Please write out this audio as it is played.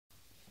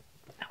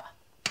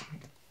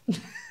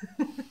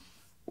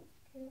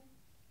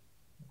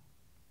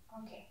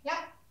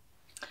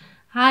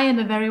Hi, and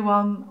a very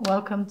warm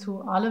welcome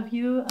to all of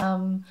you,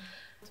 to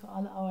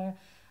all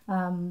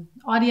our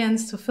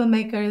audience, to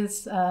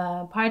filmmakers,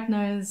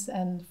 partners,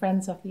 and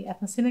friends of the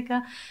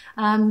Ethnocineca.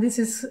 This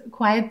is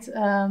quite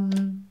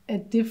a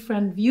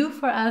different view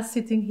for us,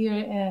 sitting here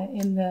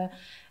in the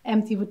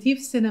empty votive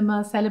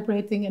cinema,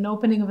 celebrating an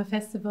opening of a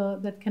festival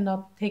that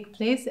cannot take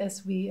place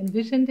as we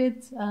envisioned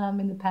it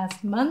in the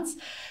past months.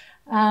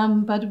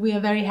 But we are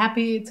very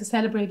happy to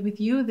celebrate with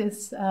you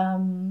this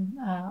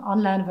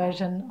online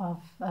version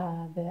of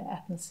the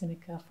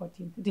Ethnocineca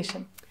 14th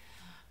edition.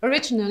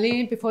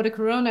 Originally, before the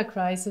corona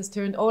crisis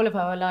turned all of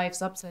our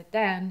lives upside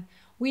down,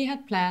 we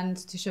had planned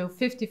to show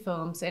 50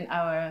 films in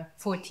our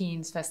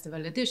 14th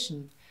festival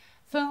edition.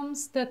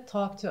 Films that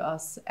talk to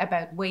us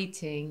about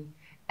waiting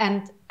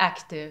and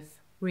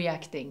active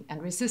reacting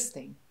and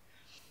resisting.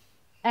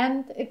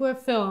 And it were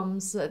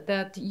films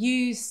that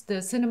use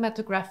the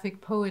cinematographic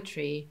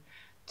poetry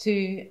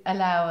to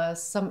allow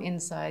us some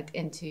insight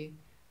into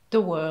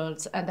the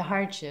worlds and the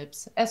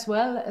hardships, as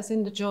well as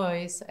in the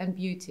joys and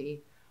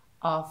beauty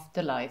of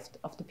the life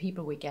of the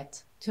people we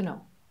get to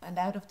know. And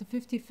out of the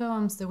 50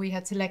 films that we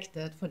had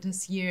selected for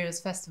this year's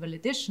festival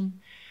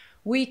edition,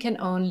 we can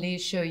only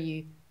show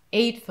you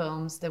 8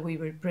 films that we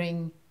will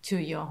bring to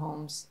your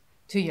homes,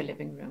 to your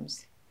living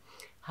rooms.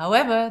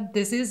 However,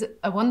 this is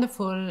a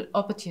wonderful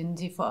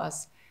opportunity for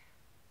us,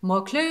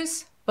 more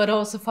close, but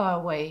also far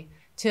away,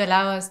 to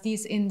allow us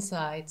these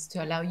insights,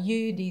 to allow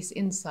you these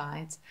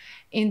insights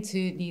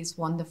into these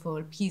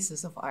wonderful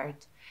pieces of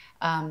art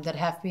that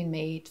have been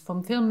made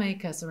from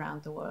filmmakers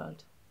around the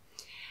world.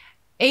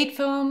 8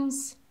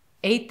 films,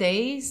 8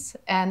 days,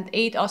 and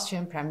 8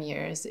 Austrian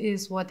premieres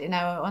is what in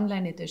our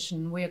online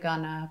edition we're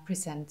gonna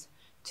present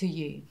to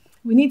you.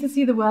 We need to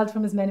see the world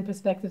from as many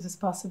perspectives as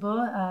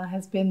possible,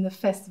 has been the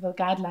festival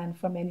guideline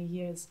for many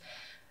years.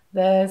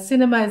 The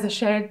cinema is a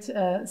shared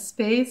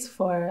space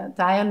for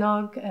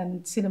dialogue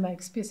and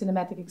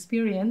cinematic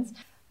experience.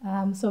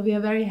 So we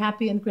are very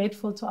happy and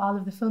grateful to all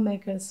of the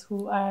filmmakers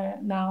who are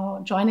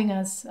now joining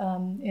us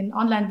in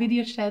online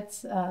video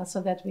chats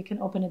so that we can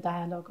open a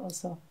dialogue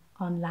also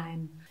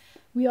online.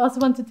 We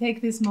also want to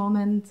take this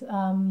moment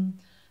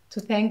to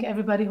thank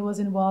everybody who was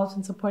involved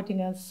in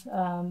supporting us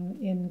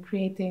in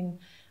creating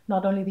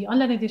not only the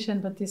online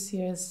edition, but this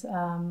year's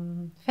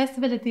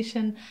festival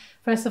edition.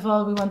 First of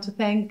all, we want to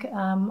thank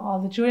all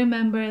the jury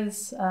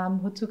members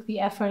who took the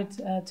effort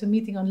to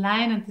meeting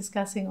online and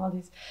discussing all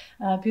these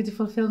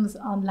beautiful films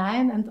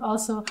online, and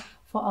also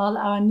for all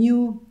our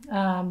new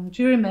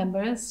jury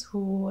members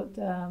who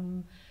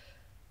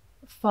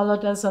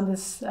followed us on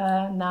this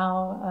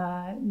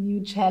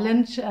new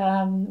challenge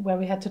where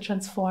we had to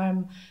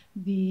transform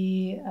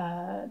the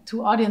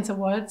 2 audience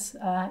awards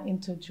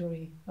into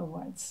jury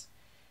awards.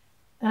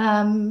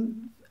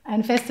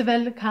 Ein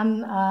Festival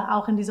kann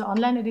auch in dieser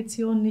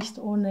Online-Edition nicht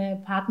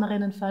ohne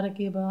Partnerinnen,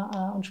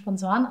 Fördergeber und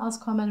Sponsoren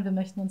auskommen. Wir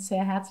möchten uns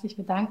sehr herzlich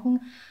bedanken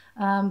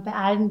bei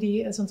allen,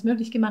 die es uns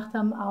möglich gemacht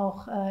haben,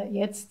 auch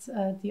jetzt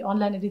die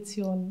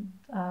Online-Edition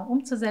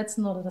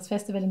umzusetzen oder das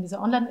Festival in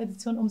dieser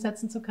Online-Edition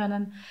umsetzen zu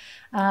können.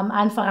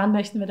 Allen voran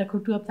möchten wir der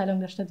Kulturabteilung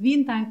der Stadt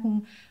Wien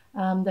danken,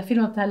 der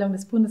Filmabteilung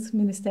des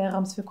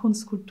Bundesministeriums für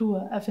Kunst,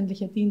 Kultur,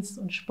 öffentlicher Dienst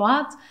und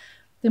Sport,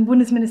 dem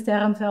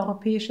Bundesministerium für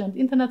europäische und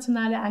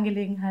internationale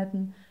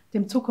Angelegenheiten,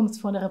 dem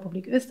Zukunftsfonds der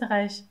Republik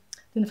Österreich,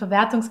 den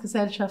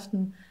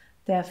Verwertungsgesellschaften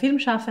der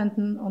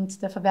Filmschaffenden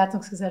und der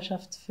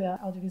Verwertungsgesellschaft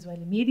für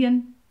audiovisuelle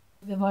Medien.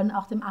 Wir wollen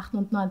auch dem 8.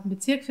 und 9.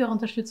 Bezirk für ihre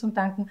Unterstützung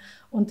danken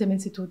und dem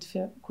Institut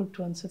für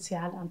Kultur- und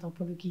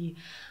Sozialanthropologie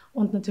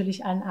und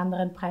natürlich allen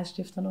anderen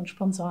Preisstiftern und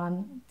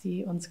Sponsoren,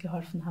 die uns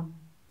geholfen haben,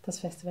 das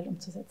Festival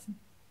umzusetzen.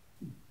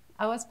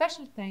 Our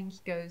special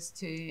thanks goes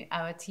to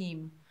our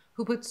team,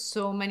 who put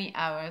so many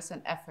hours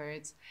and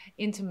efforts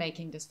into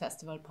making this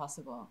festival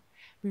possible.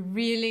 We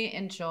really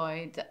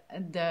enjoyed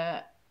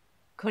the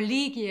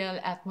collegial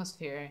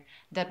atmosphere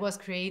that was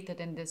created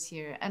in this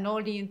year and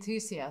all the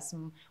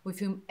enthusiasm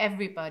with whom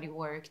everybody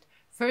worked,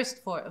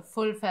 first for a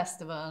full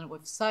festival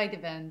with side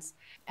events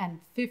and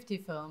 50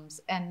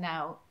 films, and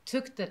now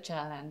took the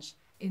challenge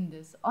in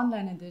this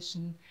online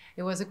edition.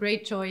 It was a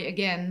great joy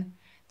again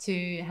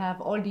to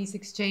have all these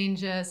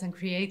exchanges and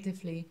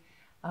creatively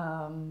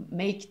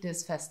make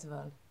this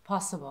festival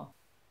possible.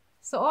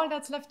 So all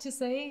that's left to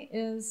say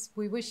is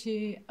we wish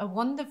you a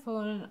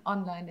wonderful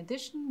online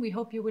edition. We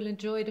hope you will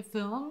enjoy the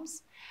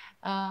films.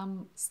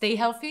 Stay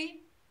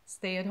healthy,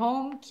 stay at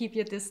home, keep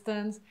your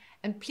distance,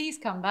 and please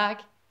come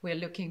back. We're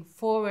looking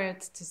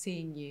forward to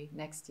seeing you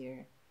next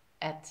year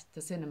at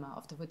the cinema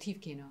of the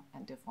Votivkino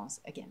and de France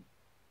again.